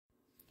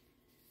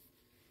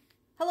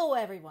Hello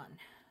everyone.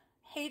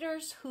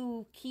 Haters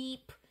who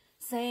keep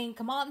saying,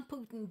 come on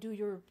Putin, do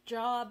your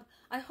job.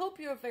 I hope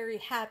you're very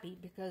happy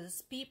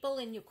because people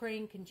in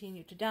Ukraine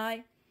continue to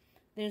die.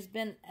 There's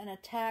been an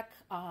attack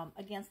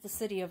against the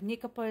city of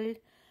Nikopol.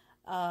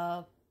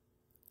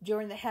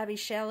 During the heavy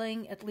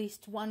shelling, at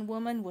least one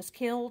woman was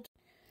killed.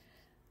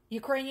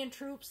 Ukrainian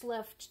troops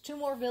left 2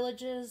 more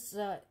villages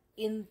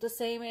in the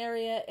same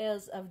area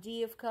as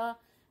Avdiivka,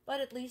 but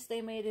at least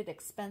they made it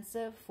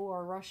expensive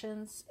for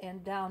Russians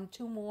and downed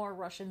 2 more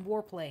Russian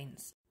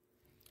warplanes.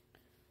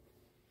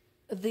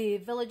 The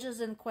villages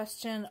in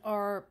question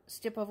are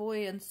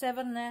Stepovoy and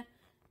Severne.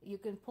 You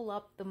can pull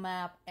up the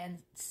map and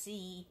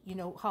see,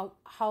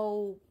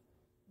 how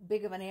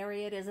big of an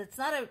area it is. It's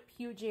not a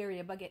huge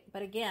area,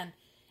 but again,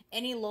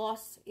 any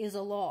loss is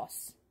a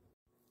loss.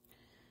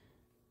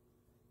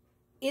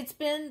 It's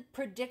been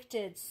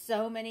predicted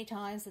so many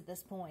times at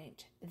this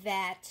point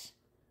that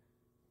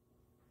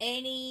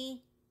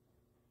any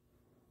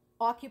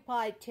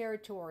occupied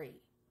territory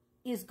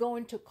is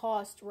going to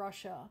cost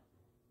Russia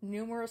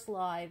numerous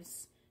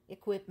lives,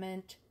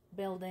 equipment,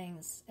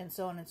 buildings, and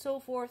so on and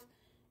so forth.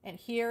 And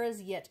here is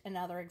yet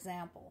another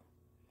example.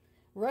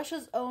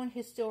 Russia's own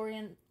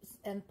historians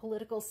and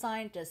political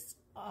scientists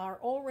are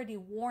already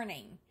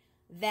warning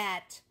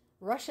that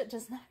Russia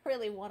does not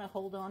really want to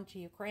hold on to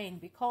Ukraine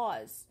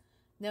because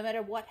no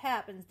matter what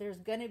happens, there's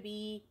going to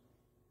be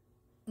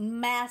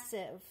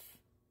massive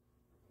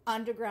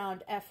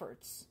underground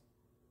efforts.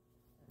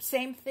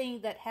 Same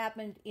thing that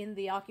happened in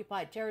the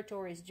occupied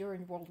territories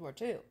during World War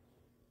II.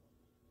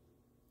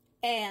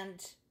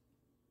 And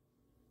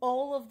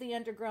all of the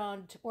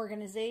underground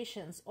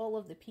organizations, all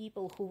of the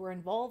people who were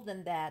involved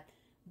in that,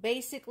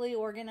 basically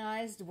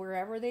organized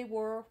wherever they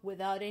were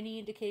without any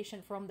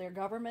indication from their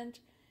government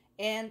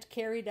and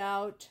carried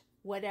out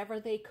whatever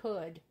they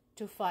could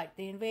to fight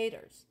the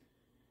invaders.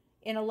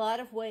 In a lot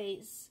of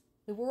ways,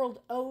 the world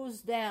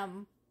owes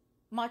them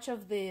much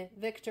of the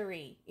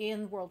victory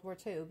in World War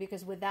II,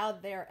 because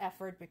without their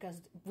effort,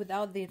 because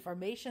without the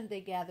information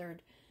they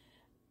gathered,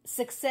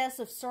 success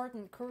of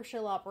certain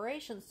crucial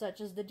operations,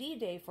 such as the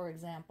D-Day, for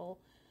example,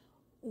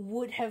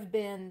 would have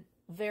been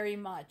very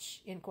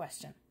much in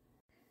question.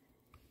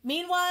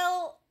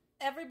 Meanwhile,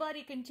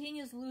 everybody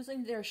continues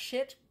losing their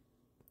shit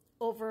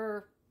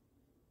over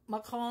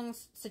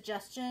Macron's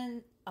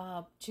suggestion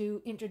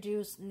to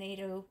introduce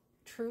NATO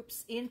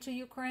troops into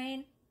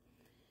Ukraine.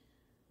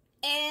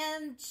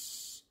 And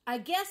I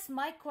guess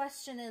my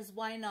question is,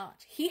 why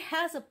not? He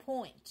has a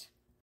point.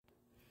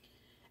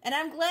 And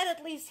I'm glad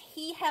at least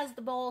he has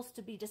the balls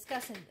to be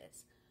discussing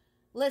this.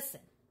 Listen.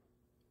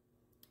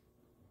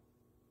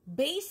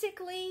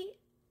 Basically,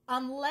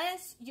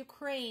 unless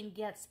Ukraine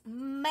gets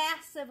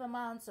massive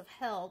amounts of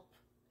help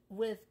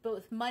with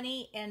both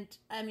money and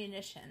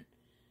ammunition,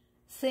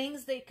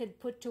 things they could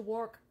put to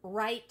work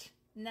right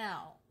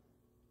now,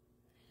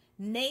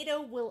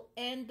 NATO will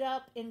end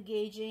up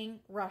engaging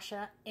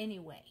Russia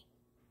anyway.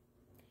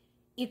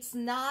 It's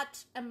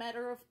not a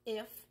matter of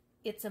if,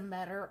 it's a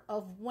matter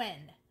of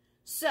when.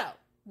 So,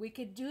 we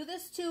could do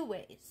this 2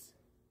 ways.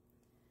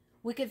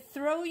 We could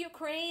throw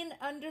Ukraine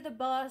under the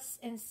bus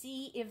and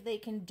see if they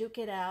can duke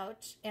it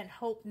out and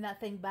hope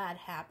nothing bad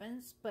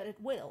happens, but it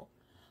will.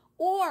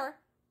 Or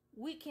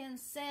we can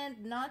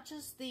send not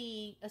just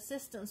the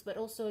assistance, but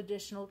also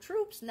additional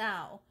troops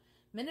now,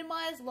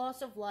 minimize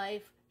loss of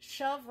life,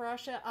 shove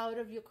Russia out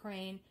of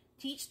Ukraine,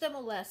 teach them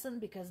a lesson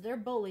because they're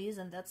bullies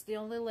and that's the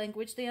only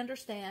language they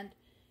understand,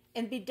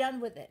 and be done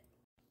with it.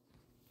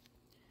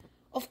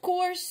 Of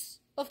course,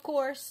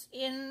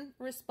 in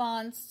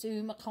response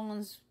to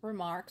Macron's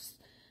remarks,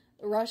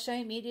 Russia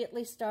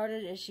immediately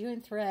started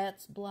issuing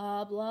threats,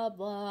 blah, blah,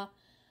 blah.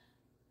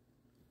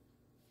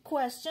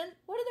 Question,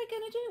 what are they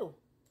going to do?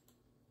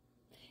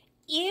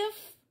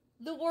 If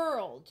the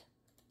world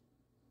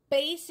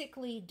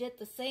basically did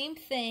the same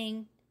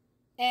thing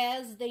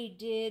as they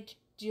did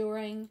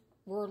during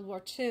World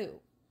War II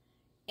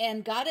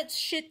and got its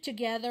shit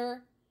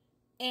together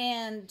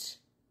and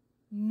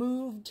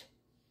moved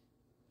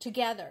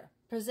together,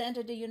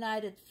 presented a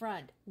united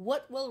front,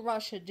 what will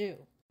Russia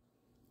do?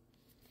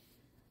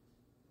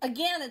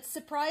 Again, it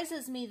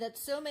surprises me that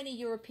so many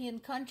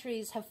European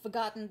countries have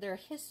forgotten their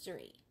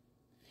history.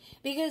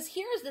 Because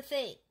here's the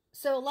thing.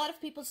 So a lot of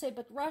people say,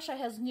 but Russia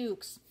has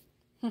nukes.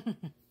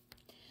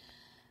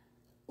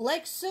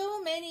 Like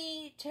so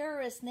many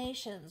terrorist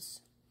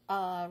nations,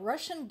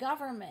 Russian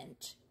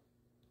government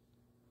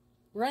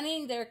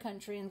running their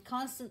country and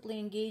constantly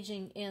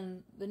engaging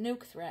in the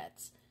nuke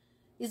threats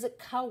is a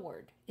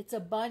coward. It's a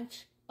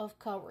bunch of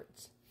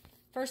cowards.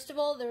 First of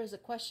all, there is a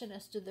question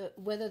as to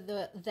whether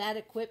that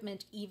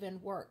equipment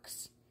even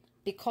works,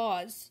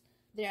 because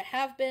there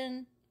have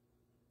been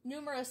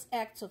numerous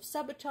acts of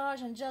sabotage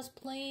and just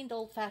plain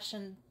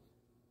old-fashioned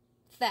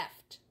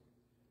theft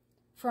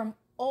from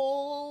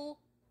all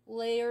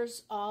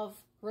layers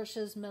of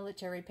Russia's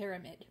military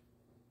pyramid.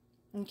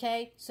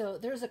 Okay? So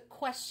there's a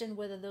question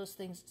whether those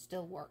things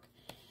still work.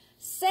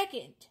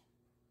 Second,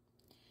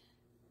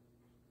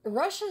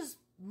 Russia's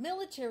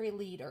military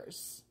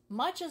leaders,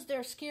 much as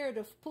they're scared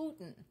of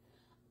Putin,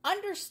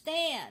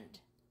 understand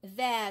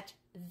that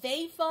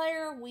they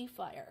fire, we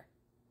fire.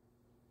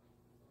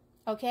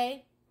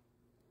 Okay?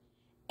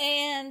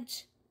 And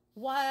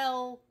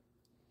while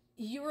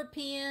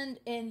European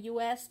and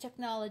US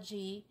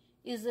technology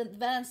is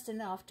advanced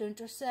enough to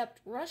intercept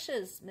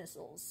Russia's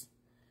missiles,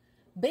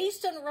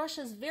 based on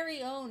Russia's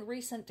very own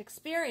recent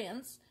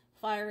experience,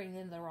 firing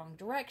in the wrong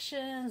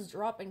directions,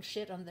 dropping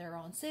shit on their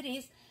own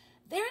cities,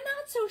 they're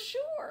not so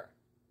sure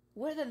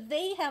whether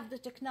they have the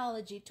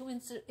technology to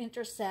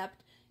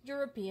intercept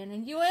European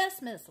and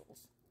US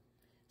missiles.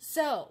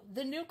 So,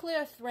 the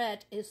nuclear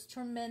threat is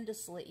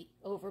tremendously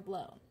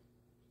overblown.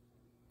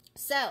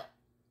 So,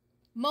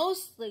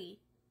 mostly,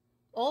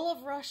 all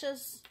of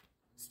Russia's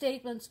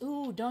statements,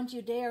 ooh, don't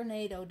you dare,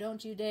 NATO,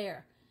 don't you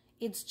dare,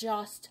 it's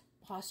just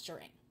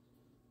posturing.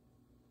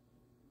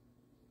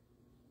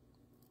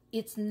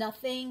 It's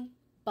nothing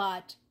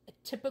but a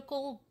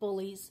typical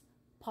bully's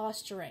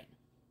posturing.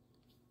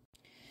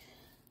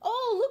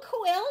 Oh, look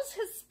who else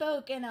has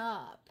spoken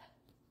up.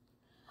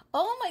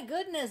 Oh my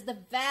goodness, the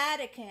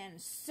Vatican,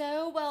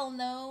 so well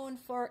known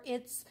for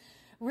its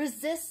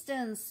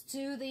resistance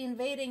to the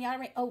invading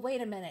army. Oh,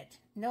 wait a minute.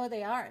 No,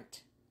 they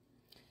aren't.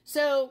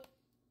 So,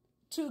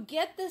 to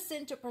get this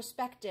into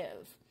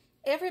perspective,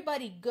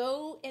 everybody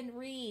go and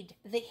read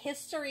the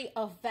history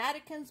of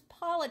Vatican's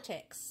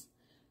politics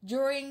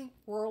during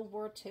World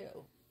War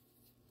II.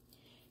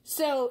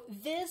 So,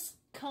 this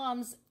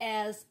comes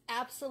as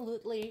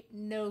absolutely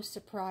no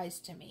surprise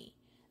to me.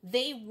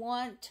 They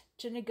want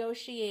to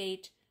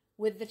negotiate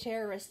with the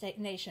terrorist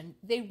nation.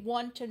 They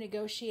want to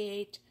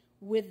negotiate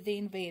with the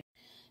invader.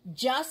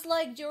 Just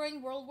like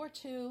during World War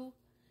II,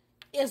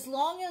 as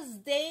long as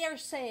they are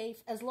safe,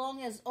 as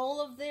long as all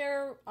of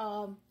their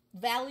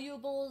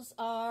valuables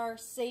are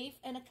safe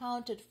and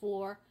accounted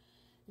for,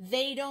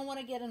 they don't want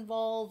to get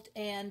involved,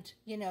 and,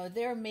 you know,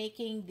 they're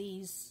making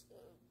these,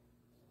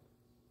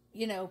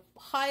 you know,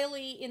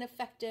 highly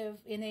ineffective,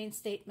 inane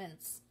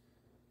statements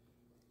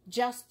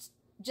just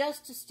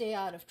to stay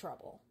out of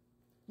trouble.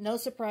 No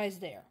surprise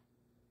there.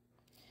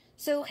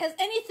 So has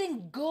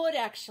anything good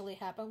actually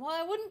happened? Well,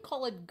 I wouldn't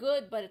call it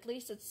good, but at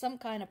least it's some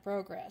kind of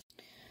progress.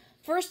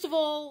 First of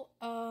all,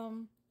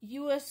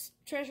 U.S.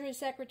 Treasury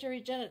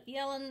Secretary Janet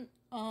Yellen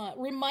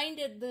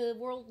reminded the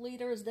world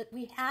leaders that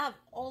we have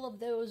all of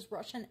those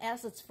Russian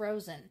assets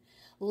frozen.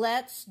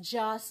 Let's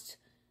just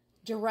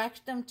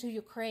direct them to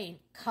Ukraine.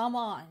 Come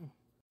on.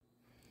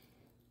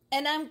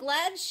 And I'm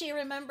glad she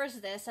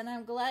remembers this, and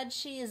I'm glad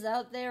she is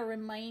out there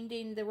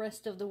reminding the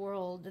rest of the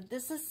world that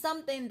this is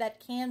something that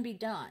can be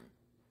done.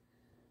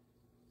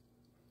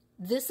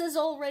 This is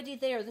already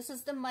there. This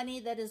is the money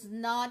that is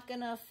not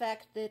going to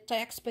affect the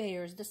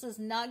taxpayers. This is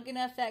not going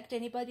to affect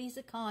anybody's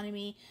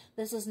economy.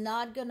 This is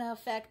not going to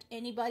affect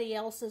anybody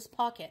else's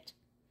pocket.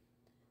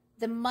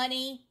 The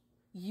money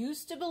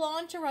used to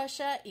belong to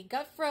Russia. It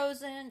got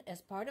frozen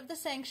as part of the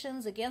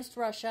sanctions against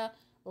Russia.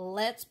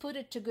 Let's put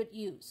it to good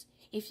use.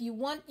 If you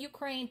want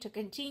Ukraine to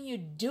continue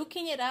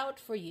duking it out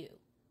for you,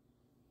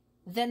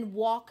 then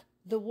walk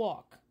the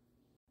walk.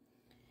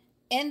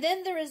 And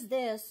then there is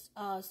this,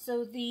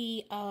 so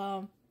the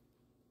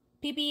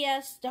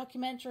PBS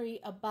documentary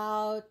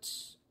about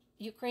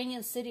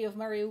Ukrainian city of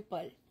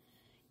Mariupol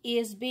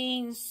is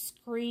being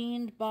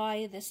screened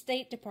by the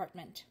State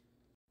Department.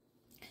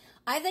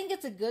 I think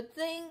it's a good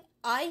thing.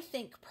 I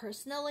think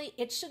personally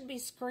it should be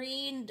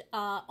screened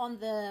on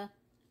the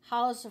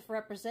House of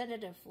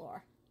Representatives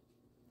floor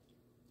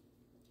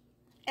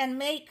and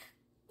make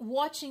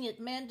watching it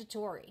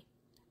mandatory,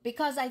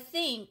 because I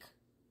think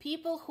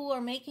people who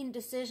are making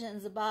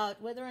decisions about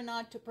whether or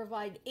not to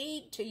provide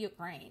aid to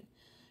Ukraine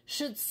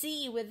should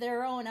see with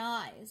their own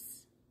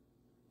eyes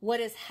what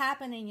is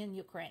happening in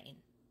Ukraine.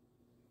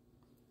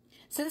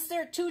 Since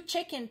they're too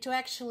chicken to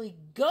actually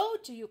go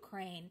to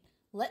Ukraine,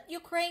 let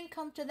Ukraine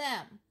come to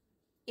them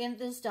in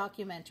this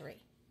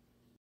documentary.